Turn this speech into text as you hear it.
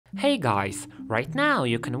Hey guys, right now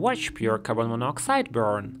you can watch pure carbon monoxide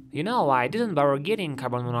burn. You know, I didn't bother getting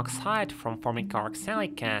carbon monoxide from forming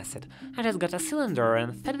carboxylic acid, I just got a cylinder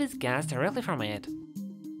and fed this gas directly from it.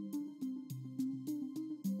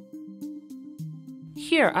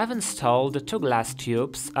 Here I've installed two glass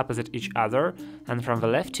tubes opposite each other, and from the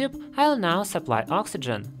left tube I'll now supply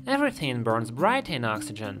oxygen. Everything burns bright in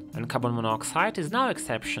oxygen, and carbon monoxide is no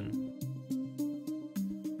exception.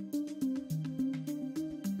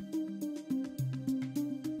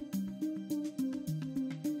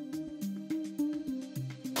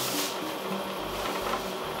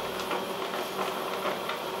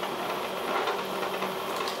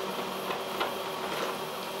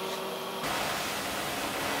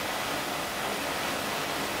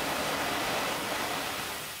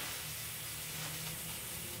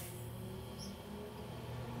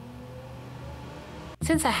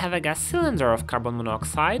 Since I have a gas cylinder of carbon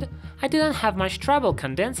monoxide, I didn't have much trouble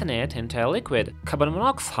condensing it into a liquid. Carbon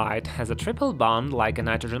monoxide has a triple bond like a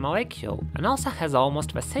nitrogen molecule, and also has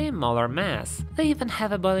almost the same molar mass. They even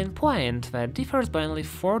have a boiling point that differs by only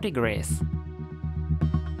 4 degrees.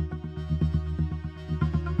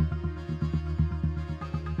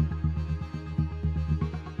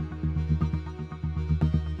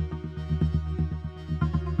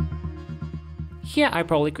 Here I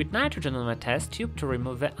pour liquid nitrogen on a test tube to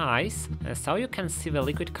remove the ice, so you can see the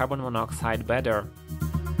liquid carbon monoxide better.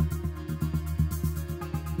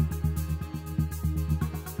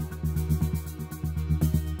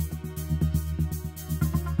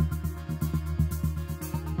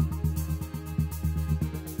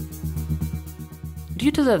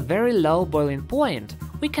 Due to the very low boiling point,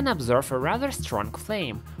 we can observe a rather strong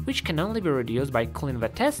flame, which can only be reduced by cooling the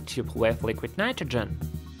test tube with liquid nitrogen.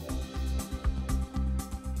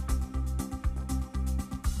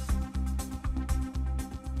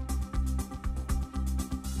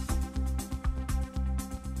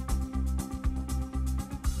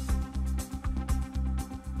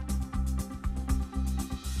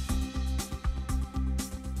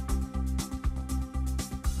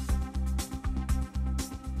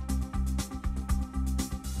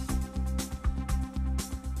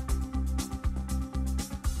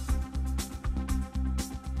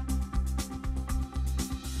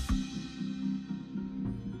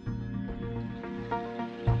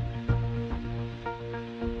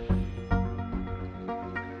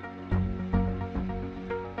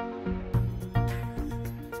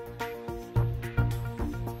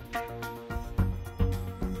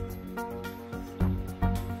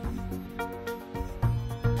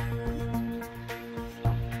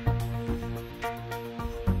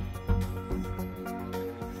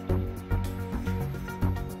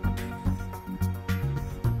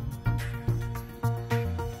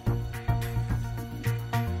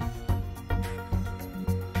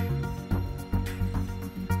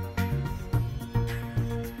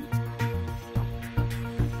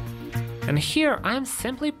 And here I'm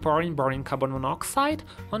simply pouring burning carbon monoxide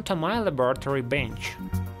onto my laboratory bench.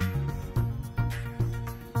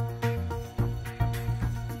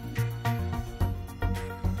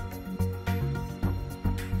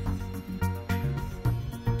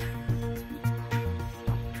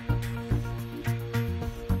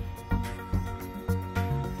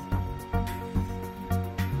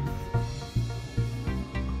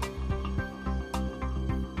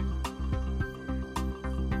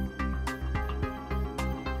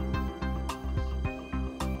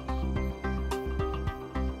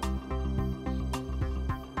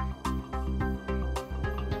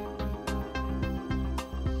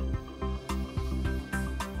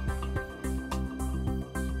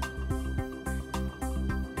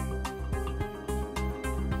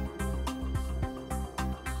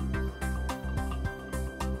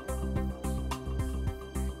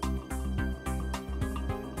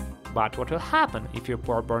 But what will happen if you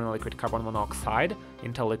pour burning liquid carbon monoxide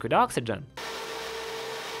into liquid oxygen?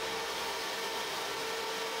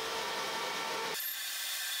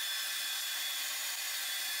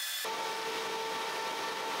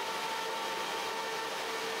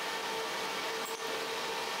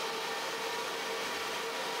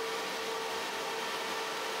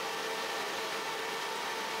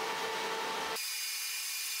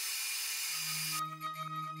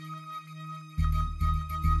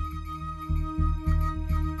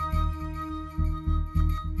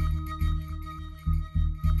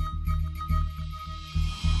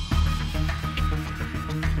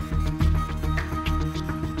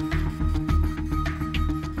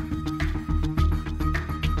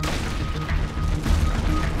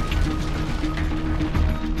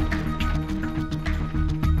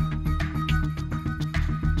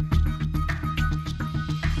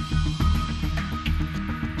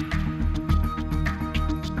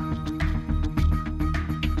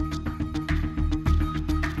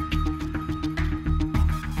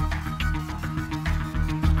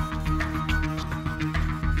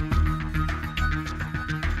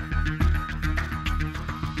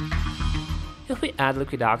 If we add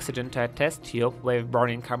liquid oxygen to a test tube with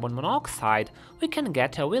burning carbon monoxide, we can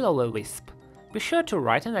get a willowy wisp. Be sure to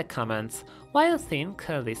write in the comments why you think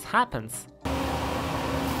this happens.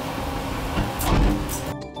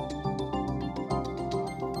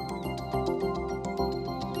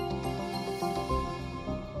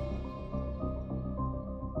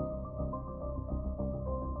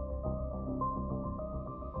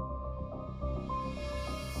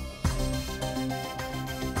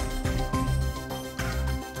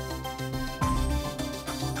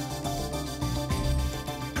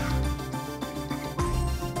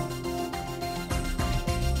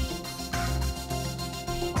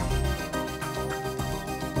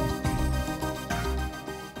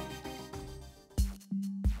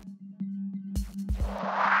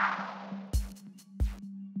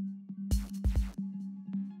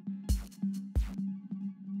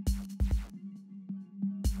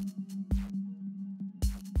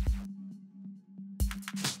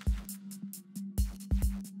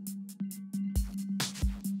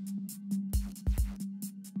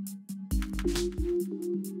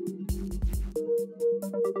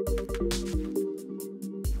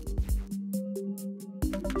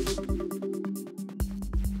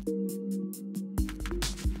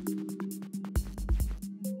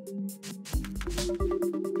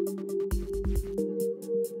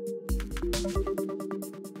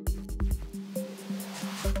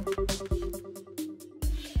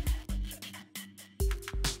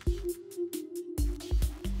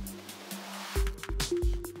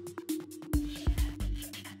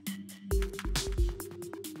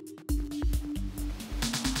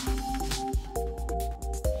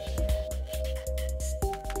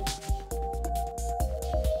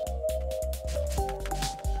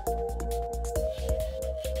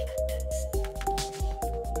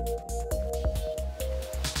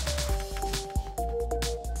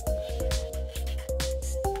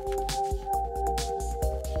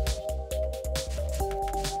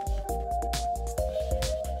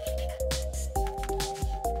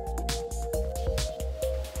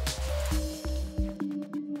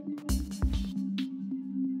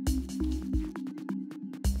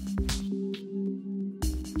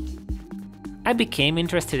 I became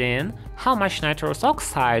interested in how much nitrous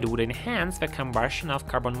oxide would enhance the combustion of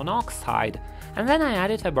carbon monoxide, and then I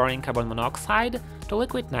added a burning carbon monoxide to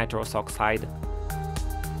liquid nitrous oxide.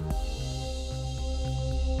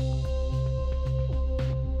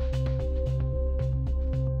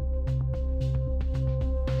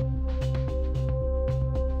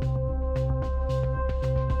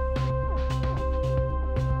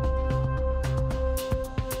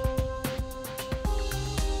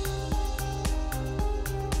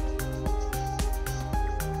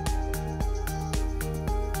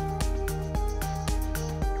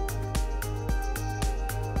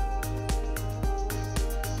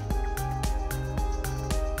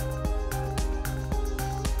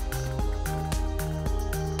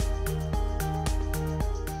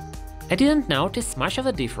 I didn't notice much of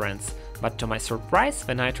a difference, but to my surprise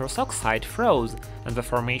the nitrous oxide froze, and the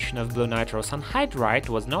formation of blue nitrous anhydride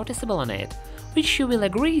was noticeable in it, which you will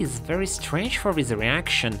agree is very strange for this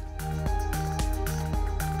reaction.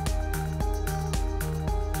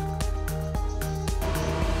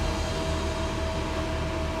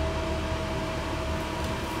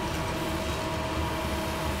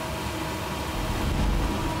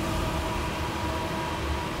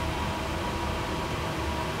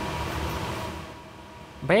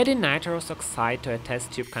 By adding nitrous oxide to a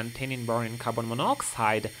test tube containing burning carbon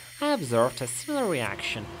monoxide, I observed a similar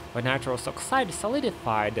reaction, where nitrous oxide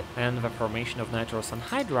solidified and the formation of nitrous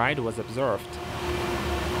anhydride was observed.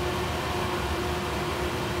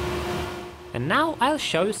 And now I'll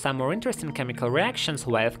show you some more interesting chemical reactions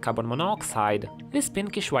with carbon monoxide. This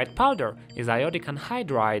pinkish white powder is iodic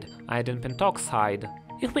anhydride, iodine pentoxide.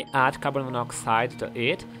 If we add carbon monoxide to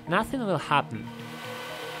it, nothing will happen.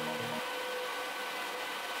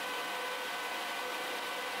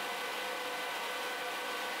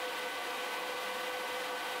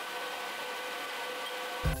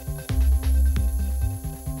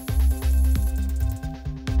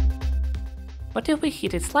 But if we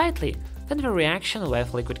heat it slightly, then the reaction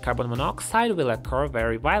with liquid carbon monoxide will occur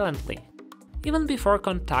very violently. Even before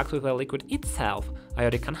contact with the liquid itself,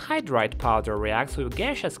 iodic anhydride powder reacts with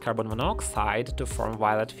gaseous carbon monoxide to form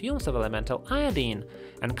violet fumes of elemental iodine,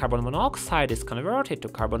 and carbon monoxide is converted to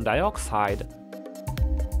carbon dioxide.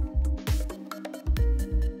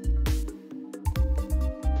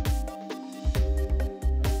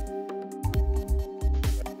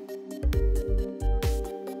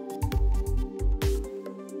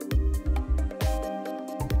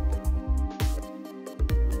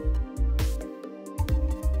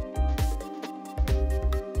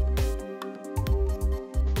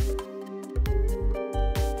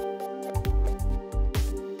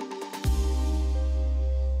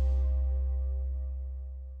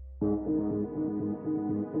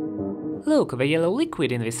 Look, the yellow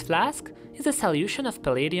liquid in this flask is a solution of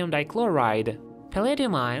palladium dichloride.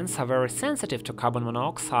 Palladium ions are very sensitive to carbon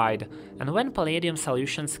monoxide, and when palladium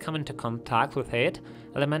solutions come into contact with it,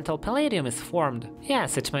 elemental palladium is formed.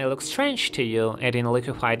 Yes, it may look strange to you, adding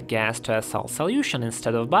liquefied gas to a salt solution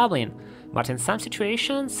instead of bubbling, but in some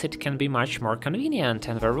situations it can be much more convenient,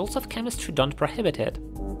 and the rules of chemistry don't prohibit it.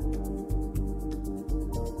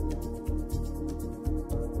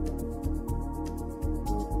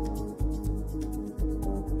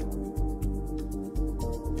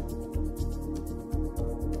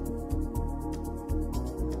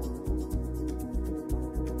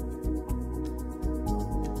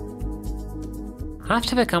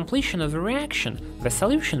 After the completion of the reaction, the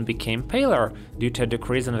solution became paler due to a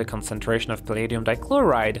decrease in the concentration of palladium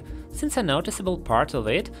dichloride, since a noticeable part of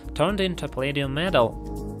it turned into palladium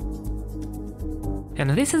metal. And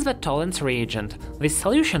this is the Tollens reagent. This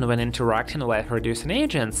solution, when interacting with reducing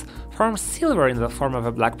agents, forms silver in the form of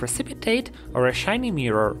a black precipitate or a shiny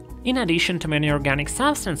mirror. In addition to many organic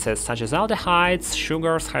substances such as aldehydes,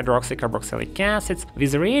 sugars, hydroxycarboxylic acids,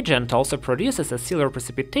 this reagent also produces a silver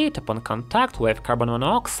precipitate upon contact with carbon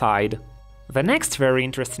monoxide. The next very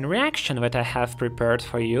interesting reaction that I have prepared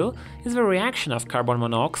for you is the reaction of carbon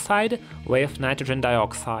monoxide with nitrogen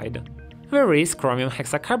dioxide. There is chromium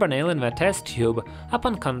hexacarbonyl in the test tube.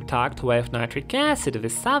 Upon contact with nitric acid,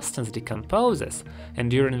 this substance decomposes, and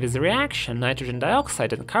during this reaction, nitrogen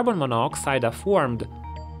dioxide and carbon monoxide are formed.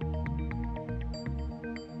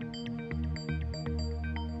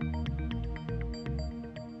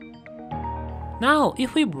 Now,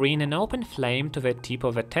 if we bring an open flame to the tip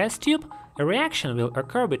of the test tube, a reaction will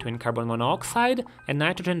occur between carbon monoxide and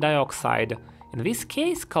nitrogen dioxide. In this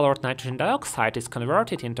case, colored nitrogen dioxide is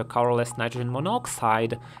converted into colorless nitrogen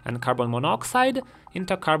monoxide, and carbon monoxide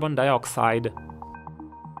into carbon dioxide.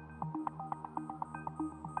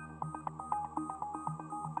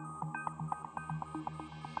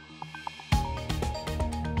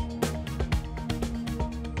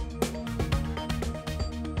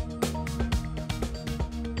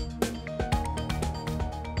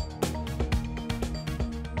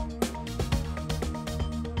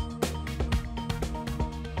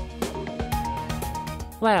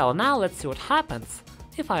 Well, now let's see what happens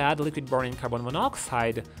if I add liquid burning carbon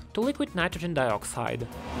monoxide to liquid nitrogen dioxide.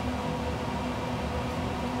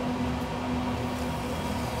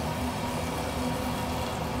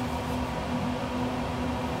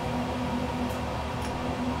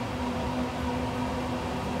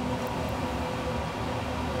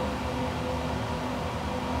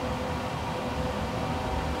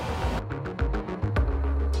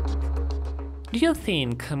 Do you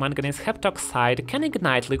think manganese heptoxide can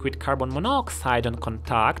ignite liquid carbon monoxide on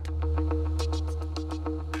contact?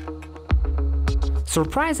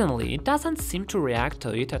 Surprisingly, it doesn't seem to react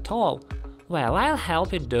to it at all. Well, I'll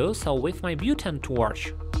help it do so with my butane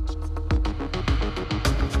torch.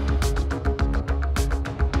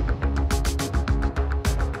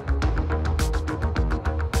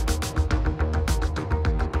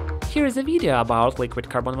 Here is a video about liquid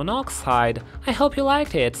carbon monoxide. I hope you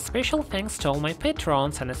liked it. Special thanks to all my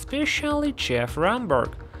patrons and especially Jeff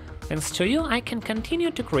Ramberg. Thanks to you, I can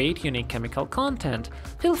continue to create unique chemical content.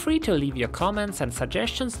 Feel free to leave your comments and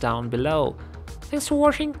suggestions down below. Thanks for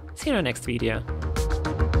watching, see you in the next video.